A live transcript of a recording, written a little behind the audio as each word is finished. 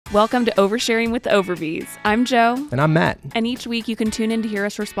Welcome to Oversharing with the Overbys. I'm Joe. And I'm Matt. And each week you can tune in to hear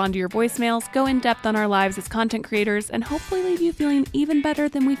us respond to your voicemails, go in depth on our lives as content creators, and hopefully leave you feeling even better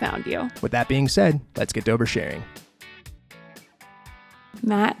than we found you. With that being said, let's get to oversharing.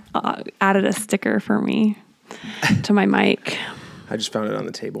 Matt added a sticker for me to my mic. I just found it on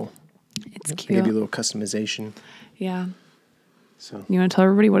the table. It's cute. I gave you a little customization. Yeah. So you want to tell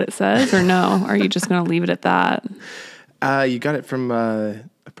everybody what it says or no? Or are you just going to leave it at that? You got it from a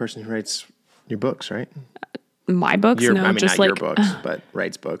person who writes your books, right? My books? No, I mean, just not like your books, but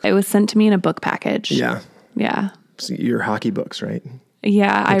writes books. It was sent to me in a book package. Yeah. Yeah. So your hockey books, right?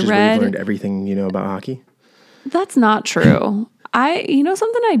 Yeah, Which is I where read. you've learned everything you know about hockey. That's not true.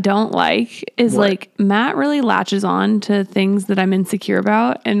 Something I don't like is What? like Matt really latches on to things that I'm insecure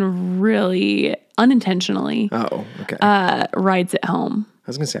about and really unintentionally Oh, okay. rides it home. I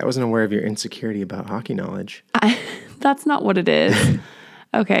was going to say, I wasn't aware of your insecurity about hockey knowledge. That's not what it is.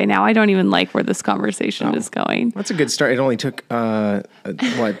 Okay, now I don't even like where this conversation is going. That's a good start. It only took,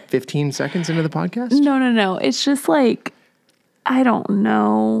 15 seconds into the podcast? No. It's just like, I don't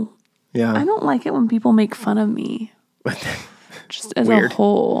know. Yeah. I don't like it when people make fun of me. Just as Weird. a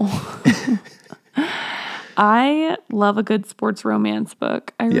whole. I love a good sports romance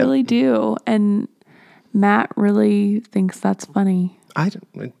book. I really do. And Matt really thinks that's funny.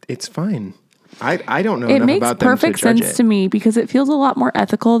 It's fine. I don't know It enough makes about them perfect to judge sense it. to me because it feels a lot more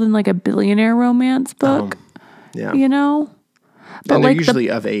ethical than like a billionaire romance book. Yeah. You know? But And they're like usually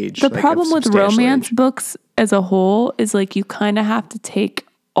of age. the like problem of with substantial romance age. books as a whole is like you kind of have to take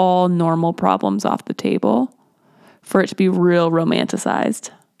all normal problems off the table for it to be real romanticized.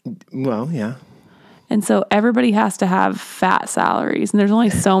 Well, yeah. And so everybody has to have fat salaries. And there's only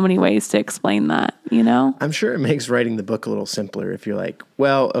so many ways to explain that, you know? I'm sure it makes writing the book a little simpler if you're like,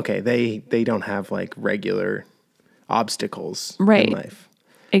 well, okay, they don't have like regular obstacles in life.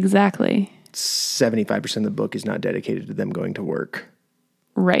 Exactly. 75% of the book is not dedicated to them going to work.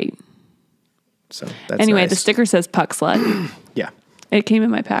 Right. So that's Anyway, nice. the sticker says Puck Slut. Yeah. It came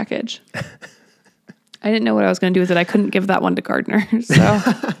in my package. I didn't know what I was going to do with it. I couldn't give that one to Gardner. So,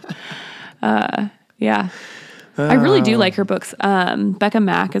 yeah. I really do like her books. Becca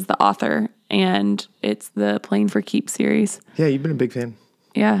Mack is the author, and it's the Playing for Keeps series. Yeah, you've been a big fan.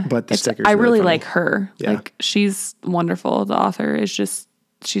 Yeah. But the sticker's I really really funny. like her. Yeah. Like, she's wonderful. The author is just,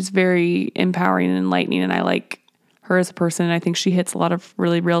 she's very empowering and enlightening, and I like her as a person. I think she hits a lot of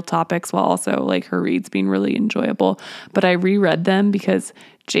really real topics while also like her reads being really enjoyable. But I reread them because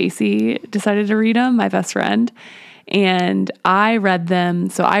JC decided to read them, my best friend. And I read them.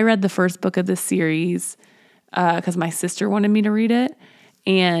 So I read the first book of the series because my sister wanted me to read it.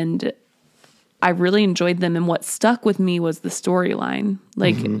 And I really enjoyed them. And what stuck with me was the storyline.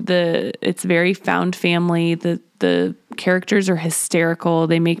 Like it's very found family. The characters are hysterical.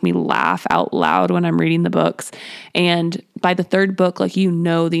 They make me laugh out loud when I'm reading the books. And by the third book, like, you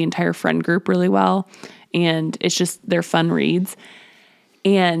know, the entire friend group really well. And it's just, they're fun reads.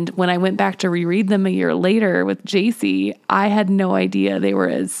 And when I went back to reread them a year later with JC, I had no idea they were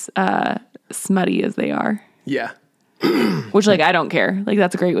as smutty as they are. Yeah. Which, like, I don't care. Like,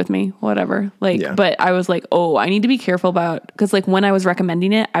 that's great with me. Whatever. Like, Yeah. but I was like, oh, I need to be careful about, because like when I was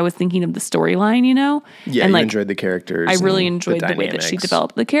recommending it, I was thinking of the storyline, you know? Yeah, and you like, enjoyed the characters. I really and enjoyed the way that she dynamics.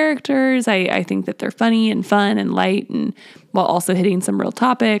 developed the characters. I think that they're funny and fun and light, and while also hitting some real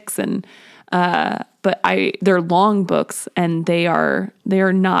topics. And but they're long books, and they are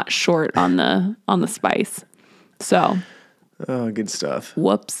not short on the spice. So, Oh, good stuff.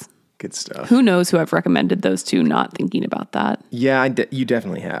 whoops. Good stuff. Who knows who I've recommended those to, not thinking about that. Yeah, you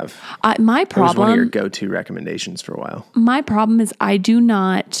definitely have. My That was one of your problem, go-to recommendations for a while. my problem is I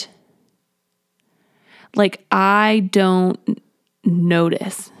don't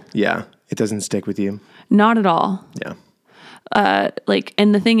notice. Yeah, it doesn't stick with you. Not at all. Yeah.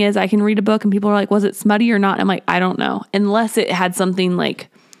 And the thing is, I can read a book and people are like, was it smutty or not? I'm like, I don't know. Unless it had something like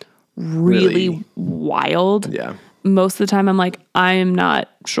really wild. Yeah. Most of the time I'm like, I'm not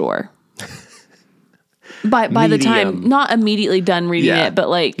sure. By the time, Medium. not immediately done reading it, but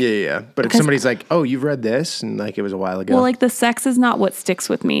like, Yeah. But if somebody's like, oh, you've read this, and like it was a while ago. well, like the sex is not what sticks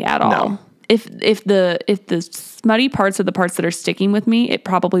with me at all. No. If the smutty parts are the parts that are sticking with me, it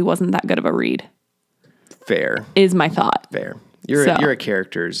probably wasn't that good of a read, Fair. is my thought. Fair. You're So. a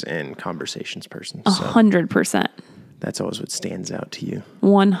characters and conversations person. So 100%. that's always what stands out to you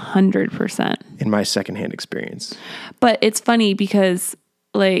 100%. in my secondhand experience. But it's funny because,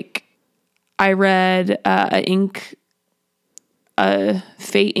 like, I read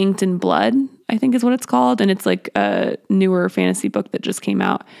Fate Inked in Blood, I think is what it's called. And it's like a newer fantasy book that just came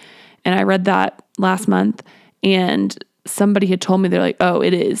out. And I read that last month. And somebody had told me, they're like, oh,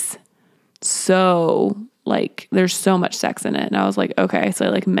 it is so like, there's so much sex in it. And I was like, okay. So I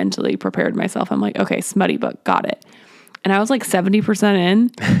like mentally prepared myself. I'm like, okay, smutty book, got it. And I was like 70%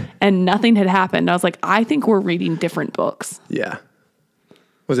 in and nothing had happened. I was like, I think we're reading different books. Yeah.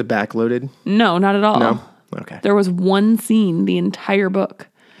 Was it backloaded? No, not at all. No? Okay. There was one scene the entire book,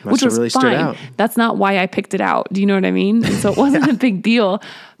 which was really fine. stood out. That's not why I picked it out. Do you know what I mean? And so it wasn't a big deal,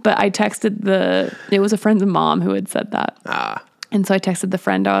 but I texted it was a friend's mom who had said that. And so I texted the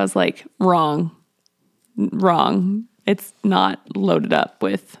friend. I was like, wrong. It's not loaded up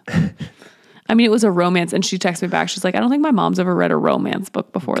with, I mean, it was a romance. And she texted me back. She's like, I don't think my mom's ever read a romance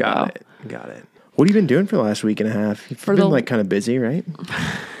book before. Got it. What have you been doing for the last week and a half? You've been like kind of busy, right?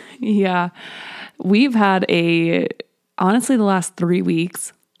 Yeah. We've had honestly, the last 3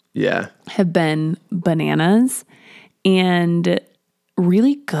 weeks have been bananas and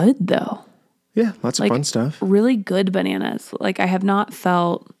really good though. Yeah. Lots of fun stuff. Really good bananas. Like I have not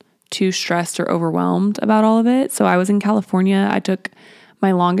felt too stressed or overwhelmed about all of it. So I was in California. I took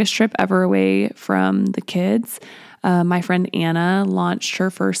my longest trip ever away from the kids. My friend Anna launched her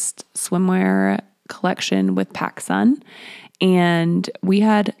first swimwear collection with PacSun. And we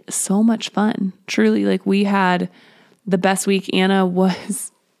had so much fun. Truly, like we had the best week. Anna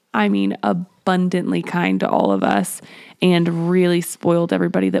was, I mean, abundantly kind to all of us and really spoiled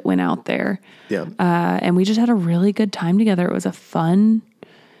everybody that went out there. Yeah. And we just had a really good time together. It was a fun,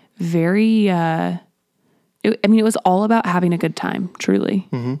 very, it was all about having a good time, truly.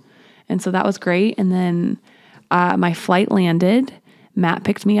 Mm-hmm. And so that was great. And then my flight landed. Matt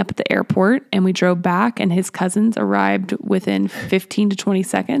picked me up at the airport and we drove back and his cousins arrived within 15 to 20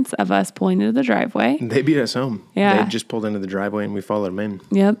 seconds of us pulling into the driveway. They beat us home. Yeah. They just pulled into the driveway and we followed them in.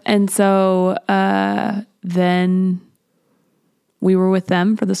 Yep. And so then we were with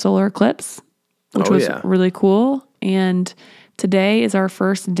them for the solar eclipse, which was really cool. And today is our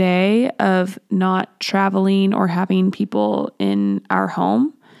first day of not traveling or having people in our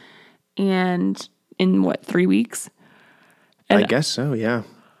home. And in 3 weeks? I guess so, yeah.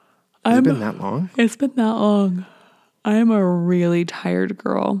 Has it been that long? It's been that long. I'm a really tired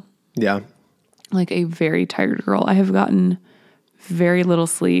girl. Yeah. Like a very tired girl. I have gotten very little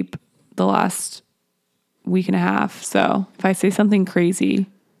sleep the last week and a half. So if I say something crazy,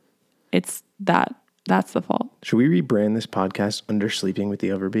 it's that's the fault. Should we rebrand this podcast Undersleeping with the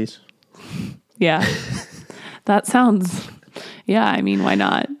Overbys? Yeah. That sounds, I mean, why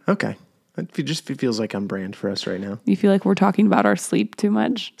not? Okay. It just feels like I'm brand for us right now. You feel like we're talking about our sleep too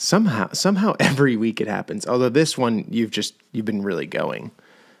much? Somehow every week it happens. Although this one, you've been really going.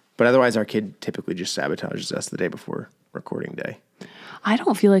 But otherwise our kid typically just sabotages us the day before recording day. I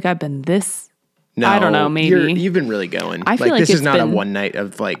don't feel like I've been this. No, I don't know, maybe. You've been really going. I feel like this is not a one night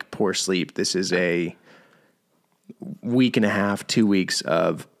of like poor sleep. This is a week and a half, 2 weeks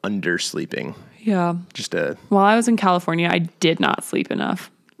of undersleeping. Yeah. While I was in California, I did not sleep enough.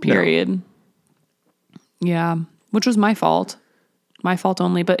 Period. No. Yeah. Which was my fault. My fault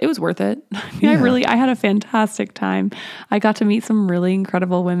only, but it was worth it. I had a fantastic time. I got to meet some really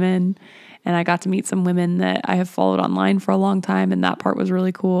incredible women and I got to meet some women that I have followed online for a long time. And that part was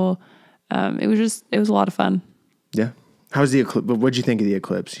really cool. It was a lot of fun. Yeah. How's the eclipse? What'd you think of the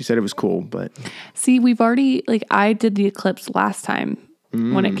eclipse? You said it was cool, but. See, we've already, I did the eclipse last time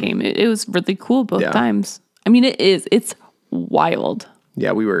when it came. It was really cool both times. I mean, it's wild.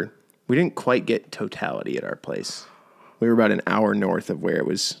 Yeah, we didn't quite get totality at our place. We were about an hour north of where it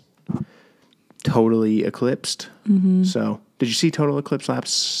was totally eclipsed. Mm-hmm. So, did you see total eclipse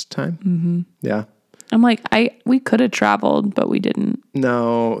last time? Mm-hmm. Yeah. I'm like, we could have traveled, but we didn't.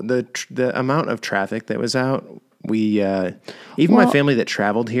 No, the amount of traffic that was out, my family that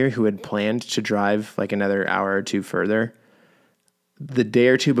traveled here who had planned to drive like another hour or two further, the day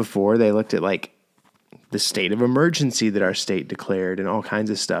or two before, they looked at like the state of emergency that our state declared and all kinds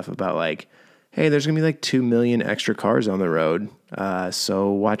of stuff about like, hey, there's going to be like 2 million extra cars on the road,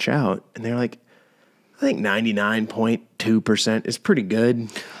 so watch out. And they're like, I think 99.2% is pretty good.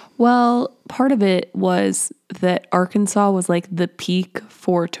 Well, part of it was that Arkansas was like the peak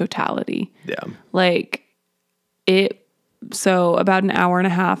for totality. Yeah. So about an hour and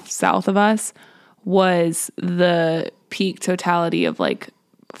a half south of us was the peak totality of like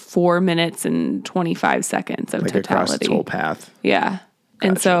 4 minutes and 25 seconds of totality. Across the whole path. Yeah. Gotcha.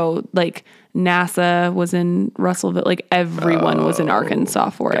 And so like NASA was in Russellville, like everyone was in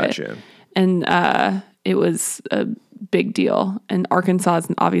Arkansas for it. And it was a big deal. And Arkansas is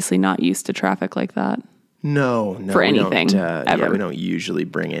obviously not used to traffic like that. No. For anything, ever. Yeah, we don't usually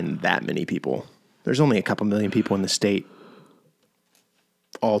bring in that many people. There's only a couple million people in the state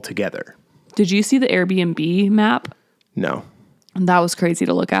altogether. Did you see the Airbnb map? No. And that was crazy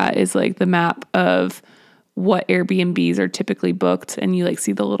to look at, is like the map of what Airbnbs are typically booked, and you like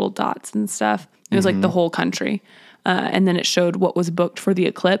see the little dots and stuff. It was like the whole country. And then it showed what was booked for the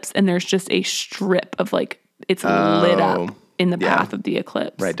eclipse, and there's just a strip of like, it's lit up in the path of the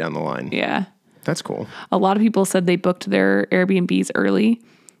eclipse. Right down the line. Yeah. That's cool. A lot of people said they booked their Airbnbs early,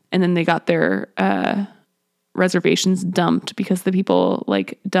 and then they got their reservations dumped because the people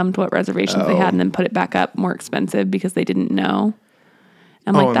like dumped what reservations they had and then put it back up more expensive because they didn't know.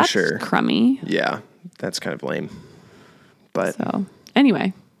 I'm like, that's crummy. Yeah, that's kind of lame. But so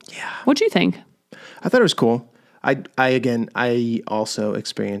anyway, what'd you think? I thought it was cool. I also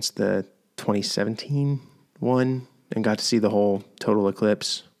experienced the 2017 one and got to see the whole total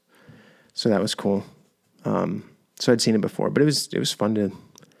eclipse. So that was cool. So I'd seen it before, but it was fun to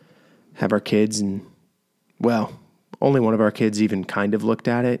have our kids, and well, only one of our kids even kind of looked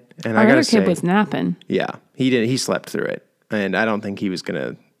at it. And our other kid was napping. Yeah, he slept through it, and I don't think he was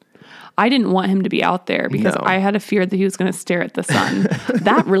gonna. I didn't want him to be out there because I had a fear that he was going to stare at the sun.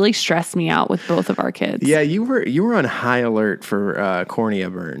 That really stressed me out with both of our kids. Yeah, you were on high alert for cornea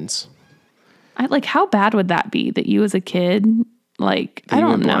burns. How bad would that be that you as a kid, like, I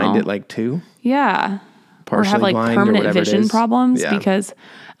don't know. Blind at like 2? Yeah. Partially or have like blind permanent vision problems because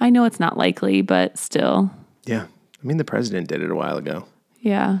I know it's not likely, but still. Yeah. I mean, the president did it a while ago.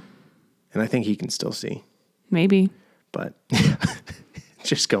 Yeah. And I think he can still see. Maybe. But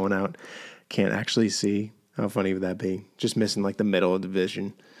just going out, can't actually see. How funny would that be? Just missing like the middle of the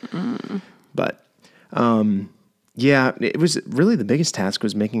vision. But yeah, it was really the biggest task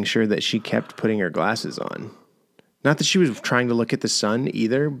was making sure that she kept putting her glasses on. Not that she was trying to look at the sun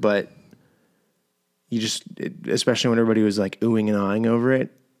either, but especially when everybody was like oohing and ahhing over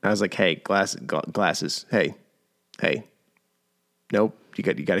it, I was like, hey, glasses. Hey, nope, you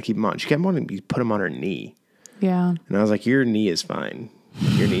got to keep them on. She kept wanting to put them on her knee. Yeah. And I was like, your knee is fine.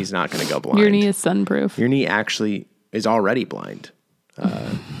 Your knee's not going to go blind. Your knee is sunproof. Your knee actually is already blind.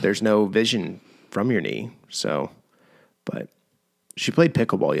 There's no vision from your knee. So, but she played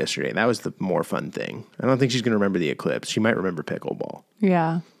pickleball yesterday. That was the more fun thing. I don't think she's going to remember the eclipse. She might remember pickleball.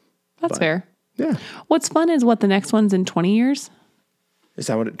 Yeah. That's fair. Yeah. What's fun is the next one's in 20 years? Is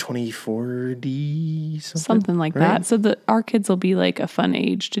that what 2040 something? Something like that. So our kids will be like a fun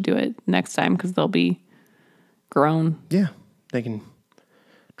age to do it next time because they'll be grown. Yeah. They can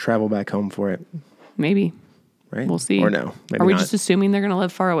travel back home for it. Maybe. Right? We'll see. Or no. Maybe Are we not. just assuming they're going to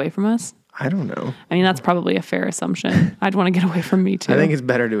live far away from us? I don't know. I mean, that's probably a fair assumption. I'd want to get away from me too. I think it's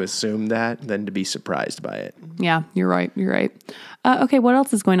better to assume that than to be surprised by it. Yeah, you're right. Okay, what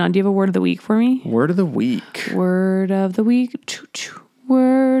else is going on? Do you have a word of the week for me? Word of the week. Word of the week.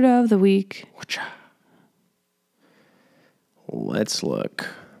 Word of the week. Let's look.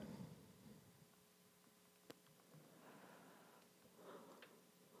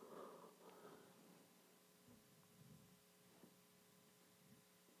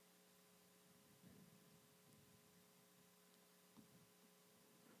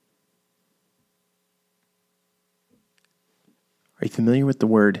 Are you familiar with the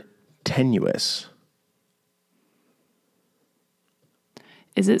word tenuous?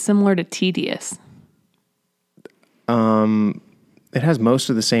 Is it similar to tedious? It has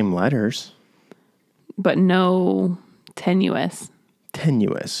most of the same letters. But no tenuous.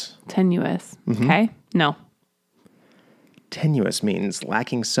 Tenuous. Mm-hmm. Okay. No. Tenuous means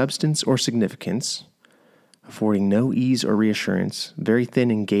lacking substance or significance, affording no ease or reassurance, very thin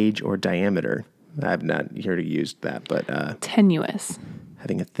in gauge or diameter. I've not heard it used that, but... tenuous.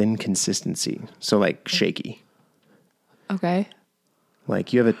 Having a thin consistency. So like shaky. Okay.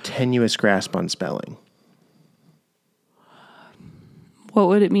 Like you have a tenuous grasp on spelling. What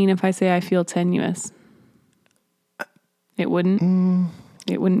would it mean if I say I feel tenuous? It wouldn't?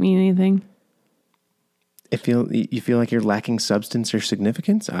 It wouldn't mean anything? You feel like you're lacking substance or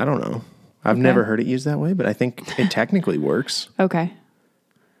significance? I don't know. I've never heard it used that way, but I think it technically works. Okay.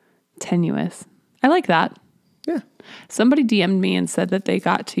 Tenuous. I like that. Yeah. Somebody DM'd me and said that they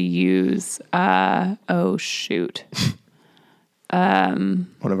got to use, oh shoot. One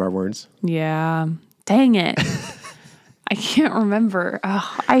of our words. Yeah. Dang it. I can't remember.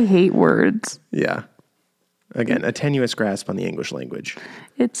 Oh, I hate words. Yeah. Again, a tenuous grasp on the English language.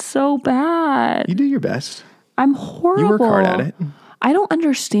 It's so bad. You do your best. I'm horrible. You work hard at it. I don't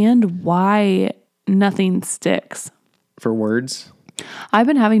understand why nothing sticks. For words? I've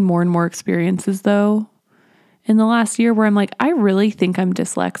been having more and more experiences, though, in the last year where I'm like, I really think I'm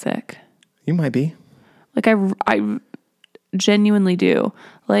dyslexic. You might be. Like, I genuinely do.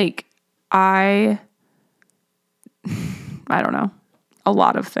 Like, I don't know. A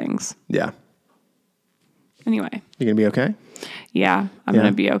lot of things. Yeah. Anyway. You gonna be okay? Yeah, I'm going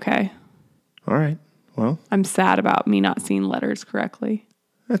to be okay. All right. Well, I'm sad about me not seeing letters correctly.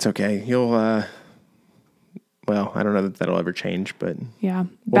 that's okay. You'll, well, I don't know that that'll ever change, but yeah.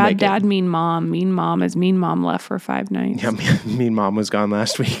 we'll Bad dad, mean mom. Mean mom is mean mom left for 5 nights. yeah, mean mom was gone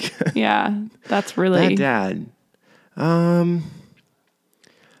last week. Yeah, that's really... Bad dad.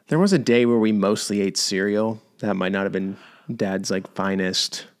 There was a day where we mostly ate cereal. That might not have been dad's like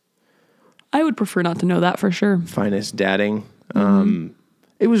finest I would prefer not to know that for sure. dadding.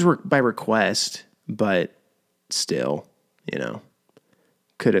 It was by request, but still, you know,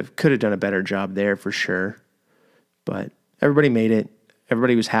 could have done a better job there for sure. But everybody made it.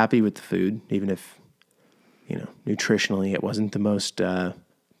 Everybody was happy with the food, even if, you know, nutritionally it wasn't the most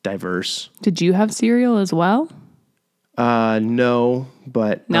diverse. Did you have cereal as well? No,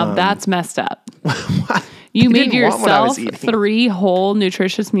 but now that's messed up. You made yourself 3 whole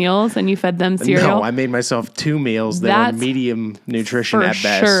nutritious meals and you fed them cereal? No, I made myself 2 meals that were medium nutrition at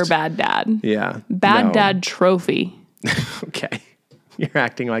best. For sure, bad dad. Yeah. Bad dad trophy. Okay. You're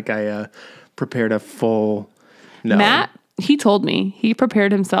acting like I prepared a full... No. Matt, he told me he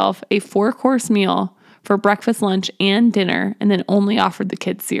prepared himself a 4-course meal for breakfast, lunch, and dinner, and then only offered the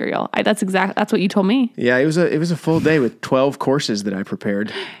kids cereal. That's what you told me. Yeah, it was a full day with 12 courses that I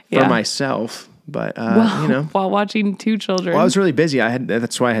prepared for myself. But you know, while watching 2 children. Well, I was really busy.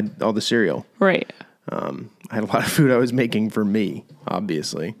 That's why I had all the cereal. Right. I had a lot of food I was making for me,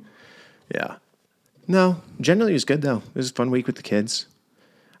 obviously. Yeah. No, generally it was good though. It was a fun week with the kids.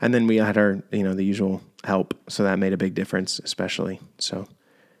 And then we had our, you know, the usual help, so that made a big difference, especially. So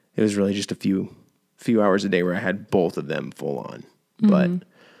it was really just a few hours a day where I had both of them full on. Mm-hmm.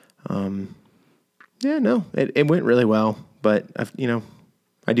 But yeah, no, it went really well. But you know,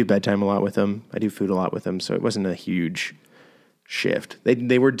 I do bedtime a lot with them. I do food a lot with them, so it wasn't a huge shift.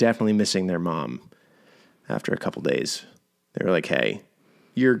 They were definitely missing their mom after a couple days. They were like, "Hey,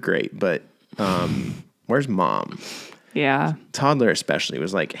 you're great, but where's mom?" Yeah. Toddler especially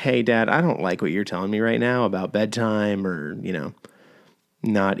was like, "Hey, Dad, I don't like what you're telling me right now about bedtime or, you know,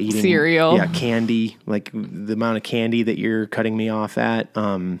 not eating cereal. Yeah, candy, like the amount of candy that you're cutting me off at.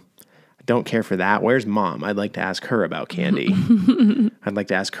 I don't care for that. Where's mom? I'd like to ask her about candy. I'd like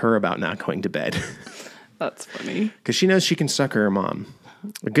to ask her about not going to bed." That's funny. Because she knows she can sucker her mom.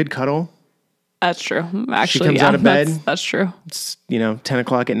 A good cuddle. That's true. Actually, she comes out of bed. That's true. It's, you know, 10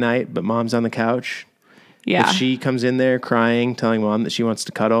 o'clock at night, but mom's on the couch. Yeah. If she comes in there crying, telling mom that she wants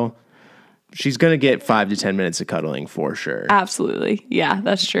to cuddle, she's going to get 5 to 10 minutes of cuddling for sure. Absolutely. Yeah,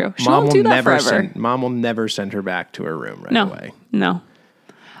 that's true. She won't do that forever. Mom will never send her back to her room right away. No.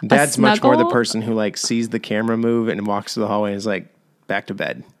 Dad's much more the person who like sees the camera move and walks to the hallway and is like, back to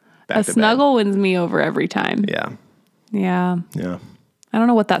bed. A snuggle wins me over every time. Yeah. Yeah. Yeah. I don't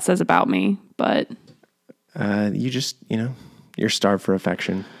know what that says about me, but... you just, you know, you're starved for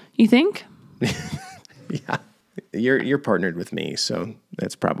affection. You think? Yeah. You're partnered with me, so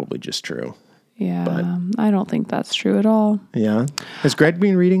that's probably just true. Yeah. But, I don't think that's true at all. Yeah. Has Greg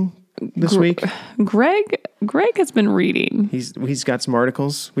been reading this week? Greg has been reading. He's got some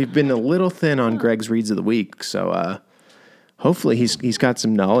articles. We've been a little thin on Greg's reads of the week, so hopefully he's got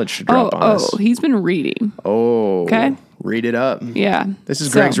some knowledge to drop on us. Oh, he's been reading. Oh. Okay. Read it up. Yeah. This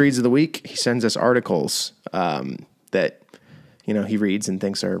is Greg's reads of the week. He sends us articles that, you know, he reads and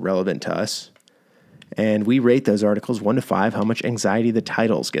thinks are relevant to us. And we rate those articles 1 to 5, how much anxiety the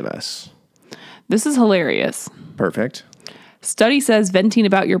titles give us. This is hilarious. Perfect. Study says venting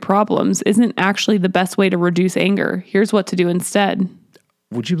about your problems isn't actually the best way to reduce anger. Here's what to do instead.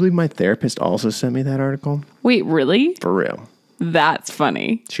 Would you believe my therapist also sent me that article? Wait, really? For real. That's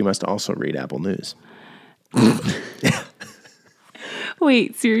funny. She must also read Apple News.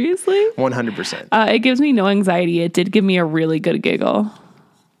 Wait, seriously? 100%. It gives me no anxiety. It did give me a really good giggle.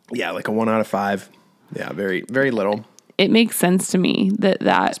 Yeah, like a 1 out of 5. Yeah, very, very little. It makes sense to me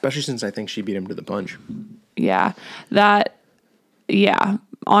that... Especially since I think she beat him to the punch. Yeah. Yeah.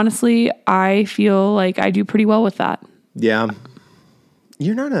 Honestly, I feel like I do pretty well with that. Yeah.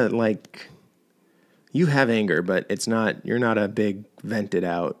 You're not you have anger, but you're not a big vented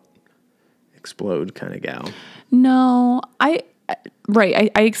out, explode kind of gal. No, I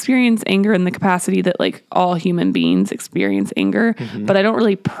experience anger in the capacity that like all human beings experience anger, but I don't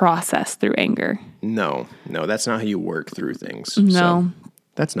really process through anger. No, that's not how you work through things. No. So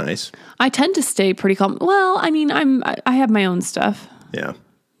that's nice. I tend to stay pretty calm. Well, I mean, I have my own stuff. Yeah.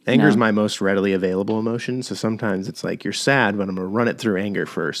 Anger is No. my most readily available emotion. So sometimes it's like you're sad, but I'm going to run it through anger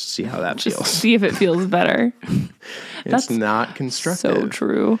first, see how that Just feels. see if it feels better. It's not constructive. So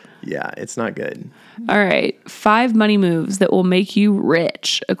true. Yeah, it's not good. All right. 5 money moves that will make you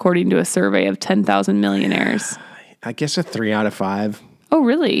rich, according to a survey of 10,000 millionaires. I guess a 3 out of 5. Oh,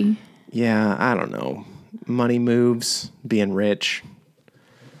 really? Yeah, I don't know. Money moves, being rich.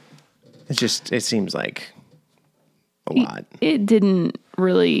 It seems like a lot. It didn't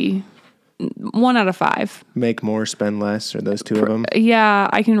really. 1 out of 5. Make more, spend less, or those two of them? Yeah,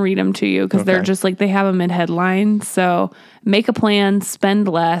 I can read them to you because they're just like, they have them in headlines. So make a plan, spend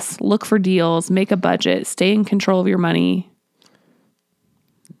less, look for deals, make a budget, stay in control of your money.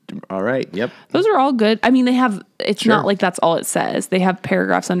 All right. Yep. Those are all good. I mean, it's Sure. not like that's all it says. They have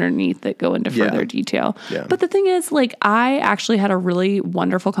paragraphs underneath that go into further detail. Yeah. But the thing is, like, I actually had a really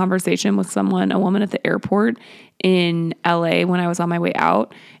wonderful conversation with a woman at the airport in LA when I was on my way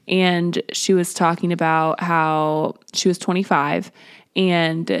out. And she was talking about how she was 25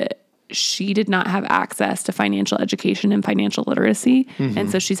 and she did not have access to financial education and financial literacy. Mm-hmm. And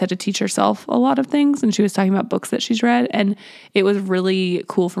so she's had to teach herself a lot of things. And she was talking about books that she's read. And it was really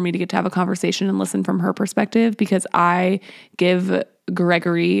cool for me to get to have a conversation and listen from her perspective, because I give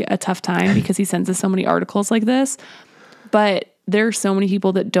Gregory a tough time because he sends us so many articles like this. But there are so many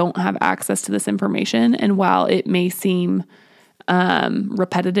people that don't have access to this information. And while it may seem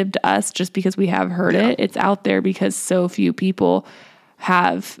repetitive to us just because we have heard it, it's out there because so few people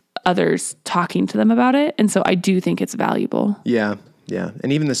have others talking to them about it. And so I do think it's valuable. Yeah. Yeah.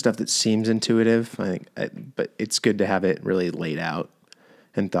 And even the stuff that seems intuitive, but it's good to have it really laid out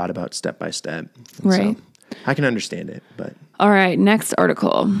and thought about step by step. Right. So I can understand it, but. All right. Next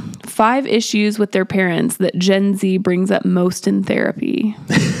article. 5 issues with their parents that Gen Z brings up most in therapy.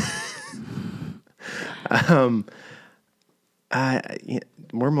 We're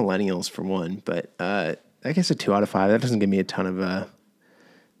millennials for one, but I guess a 2 out of 5. That doesn't give me a ton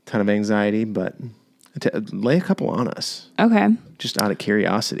of anxiety, but lay a couple on us. Okay. Just out of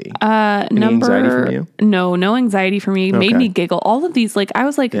curiosity. Any anxiety from you? No anxiety for me. Made Okay. me giggle. All of these, like, I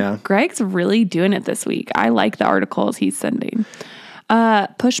was like, Yeah. Greg's really doing it this week. I like the articles he's sending.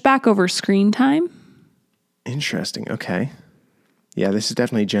 Pushback over screen time. Interesting. Okay. Yeah, this is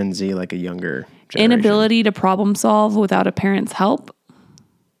definitely Gen Z, like a younger generation. Inability to problem solve without a parent's help.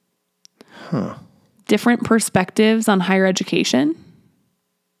 Different perspectives on higher education.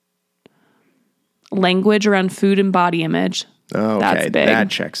 Language around food and body image. Oh, okay. That's big. That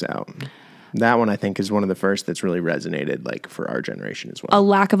checks out. That one I think is one of the first that's really resonated, like, for our generation as well. A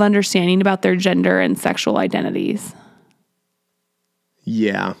lack of understanding about their gender and sexual identities.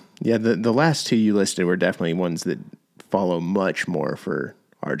 Yeah. Yeah, the last 2 you listed were definitely ones that follow much more for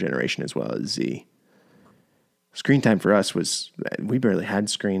our generation as well as Z. Screen time for us we barely had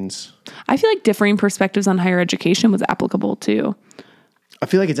screens. I feel like differing perspectives on higher education was applicable too. I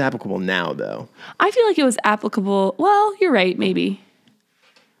feel like it's applicable now, though. I feel like it was applicable. Well, you're right. Maybe.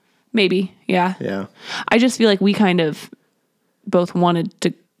 Yeah. Yeah. I just feel like we kind of both wanted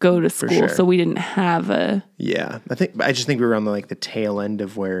to go to school, sure. so we didn't have a. Yeah. I just think we were on the tail end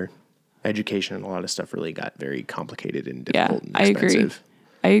of where education and a lot of stuff really got very complicated and difficult and expensive.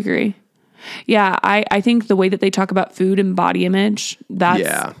 I agree. Yeah. I think the way that they talk about food and body image,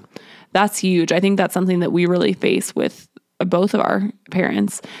 that's huge. I think that's something that we really face with both of our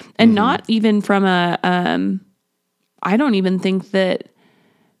parents, and not even from I don't even think that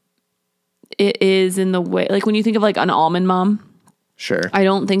it is in the way, like when you think of like an almond mom, Sure. I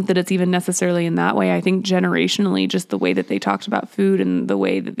don't think that it's even necessarily in that way. I think generationally, just the way that they talked about food and the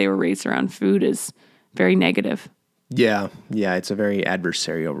way that they were raised around food is very negative. Yeah. Yeah. It's a very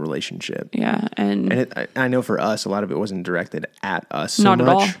adversarial relationship. Yeah. And I know for us, a lot of it wasn't directed at us so not much.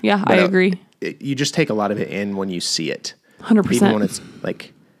 at all. Yeah, but I agree. You just take a lot of it in when you see it. 100%. Even when it's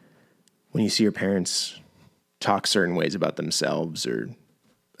like, when you see your parents talk certain ways about themselves or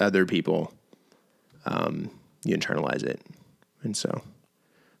other people, you internalize it. And so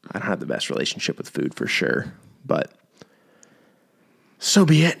I don't have the best relationship with food for sure, but so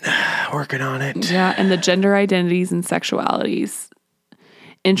be it. Working on it. Yeah. And the gender identities and sexualities,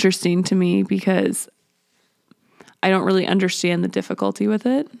 interesting to me because I don't really understand the difficulty with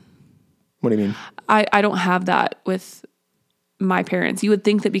it. What do you mean? I don't have that with my parents. You would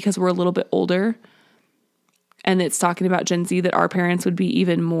think that because we're a little bit older and it's talking about Gen Z, that our parents would be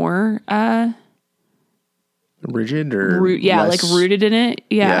even more rigid or like rooted in it.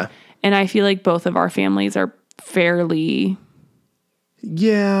 Yeah. And I feel like both of our families are fairly.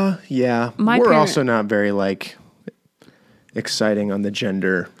 Yeah. My We're also not very exciting on the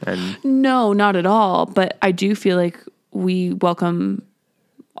gender and No, not at all. But I do feel like we welcome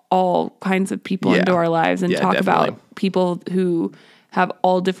all kinds of people into our lives and talk definitely. about people who have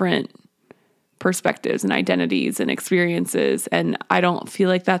all different perspectives and identities and experiences. And I don't feel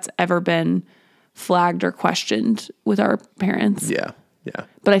like that's ever been flagged or questioned with our parents. Yeah. Yeah.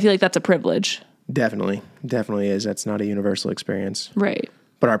 But I feel like that's a privilege. Definitely is. That's not a universal experience. Right.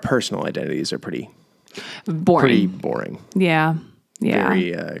 But our personal identities are pretty boring. Yeah. Yeah.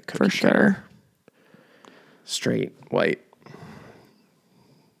 Very for sure. cutter. Straight, white,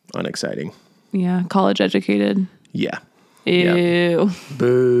 unexciting. Yeah. College educated. Yeah. Ew. Yep.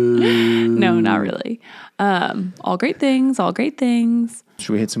 Boo. No, not really. All great things.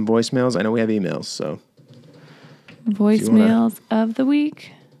 Should we hit some voicemails? I know we have emails, so. Voicemails of the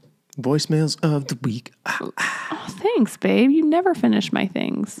week. Voicemails of the week. Oh, thanks, babe. You never finish my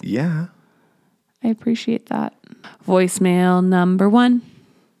things. Yeah. I appreciate that. Voicemail number 1.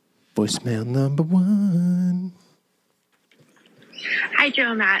 Voicemail number 1. Hi, Joe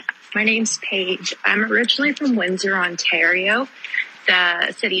and Matt. My name's Paige. I'm originally from Windsor, Ontario,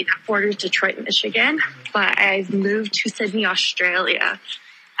 the city that borders Detroit, Michigan, but I've moved to Sydney, Australia,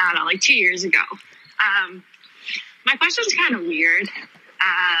 I don't know, like 2 years ago. My question's kind of weird,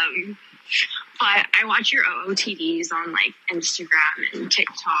 but I watch your OOTDs on like Instagram and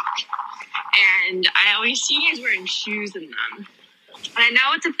TikTok, and I always see you guys wearing shoes in them. And I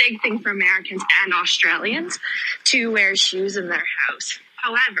know it's a big thing for Americans and Australians to wear shoes in their house.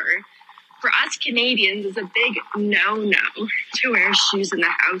 However, for us Canadians, it's a big no-no to wear shoes in the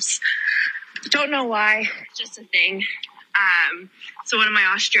house. Don't know why, it's just a thing. So one of my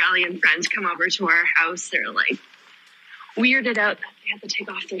Australian friends come over to our house. They're like weirded out that they have to take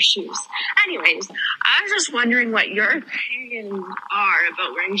off their shoes. Anyways, I was just wondering what your opinions are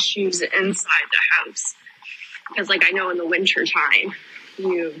about wearing shoes inside the house. Because, like, I know in the winter time,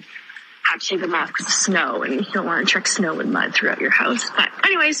 you have to take them off because of snow, and you don't want to truck snow and mud throughout your house. But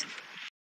anyways,